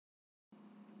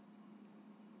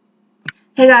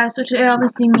Hey guys, so today I'll be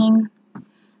singing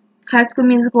High School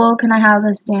Musical, Can I Have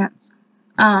This Dance?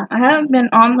 I haven't been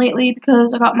on lately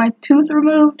because I got my tooth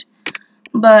removed,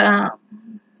 but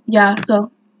yeah,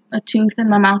 so a tooth in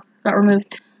my mouth got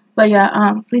removed. But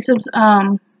yeah, please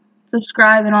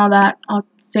subscribe and all that. I'll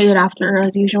say it after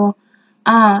as usual.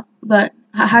 But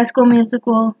High School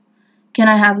Musical, Can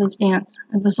I Have This Dance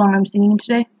is the song I'm singing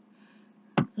today.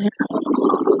 So here.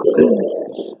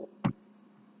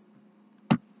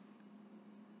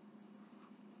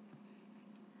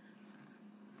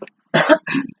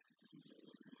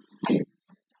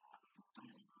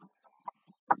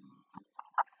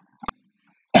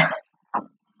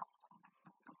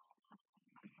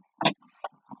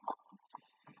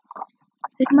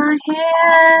 Take my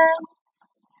hand,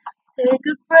 take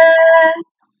a breath,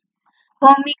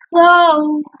 hold me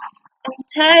close, and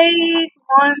take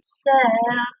one step.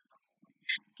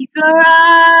 Keep your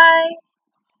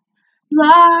eyes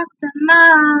locked on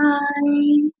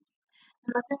mine,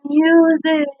 and let the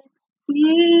music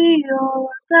be your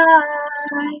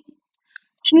guide.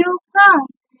 You promise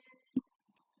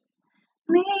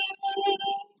me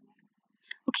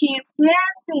we'll keep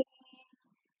dancing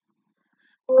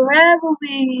wherever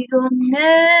we go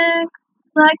next,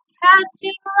 like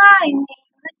catching lightning.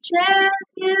 The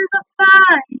chances of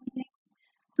finding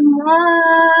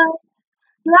someone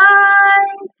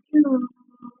like you.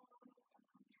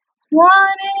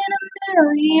 One in a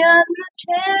million, the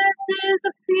chances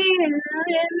of feeling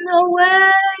the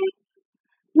way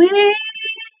we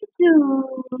do.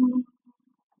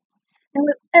 And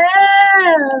with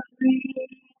every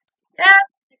step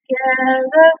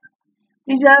together,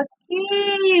 we just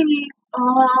keep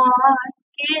on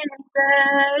getting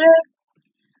better.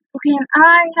 So can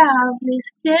I have this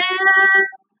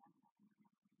dance?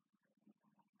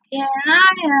 Can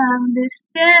I have this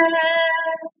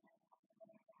dance?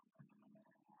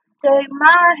 Take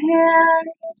my hand,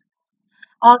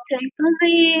 I'll take the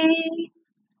lead.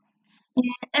 In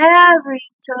every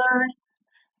turn,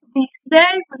 be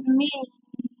safe with me.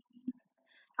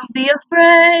 Don't be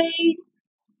afraid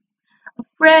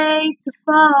to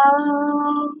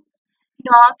fall. You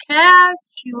know I'll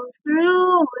catch you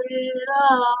through it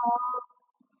all.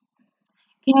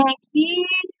 Can't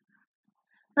keep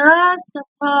us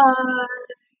apart,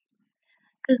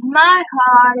 'cause my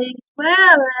heart is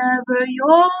wherever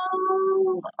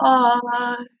you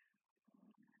are.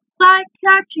 Like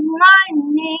catching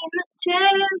lightning, the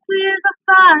chances of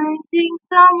finding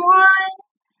someone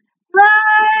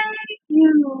like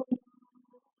you.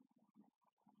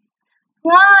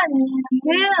 One in a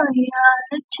million,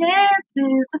 the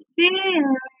chances of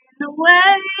feeling the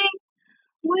way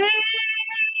we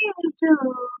do.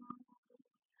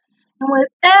 And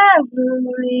with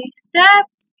every step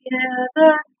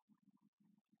together,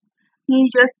 we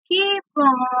just keep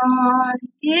on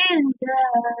getting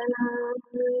better.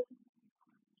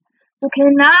 So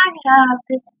can I have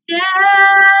this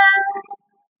dance?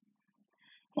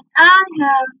 Can I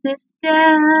have this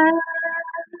dance?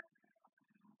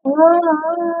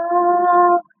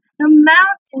 Oh, no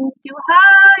mountains too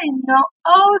high, no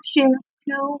oceans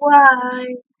too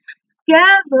wide.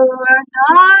 Together or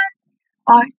not,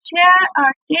 our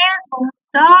dance won't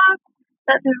stop.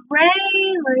 Let the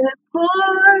rain, let it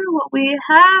pour. What we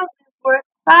have is worth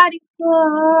fighting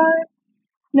for.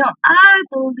 No, I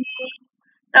believe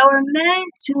that we're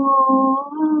meant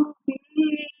to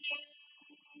be.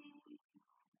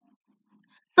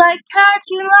 Like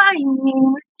catching lightning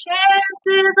with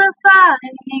chances of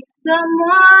finding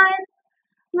someone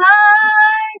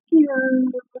like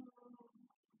you.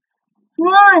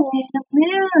 One in a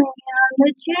million,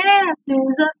 the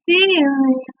chances of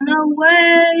feeling the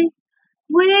way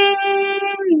we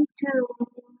do.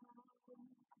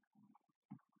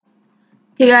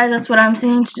 Okay guys, that's what I'm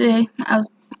singing today. I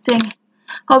was singing.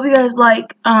 Hope you guys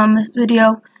like this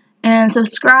video, and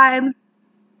subscribe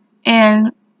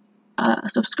and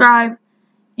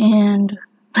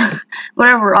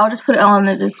whatever. I'll just put it all in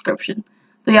the description.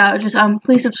 But yeah, just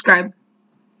please subscribe.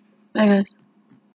 Bye guys.